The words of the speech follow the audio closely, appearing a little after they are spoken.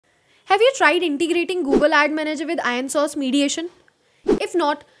Have you tried integrating Google Ad Manager with ironSource mediation? If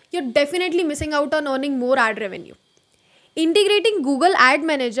not, you're definitely missing out on earning more ad revenue. Integrating Google Ad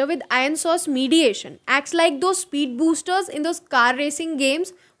Manager with ironSource mediation acts like those speed boosters in those car racing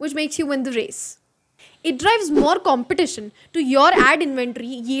games which makes you win the race. It drives more competition to your ad inventory,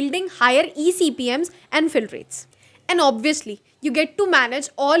 yielding higher eCPMs and fill rates. And obviously, you get to manage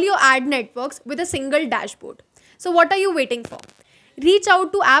all your ad networks with a single dashboard. So what are you waiting for? Reach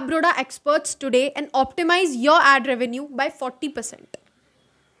out to AppBroda experts today and optimize your ad revenue by 40%.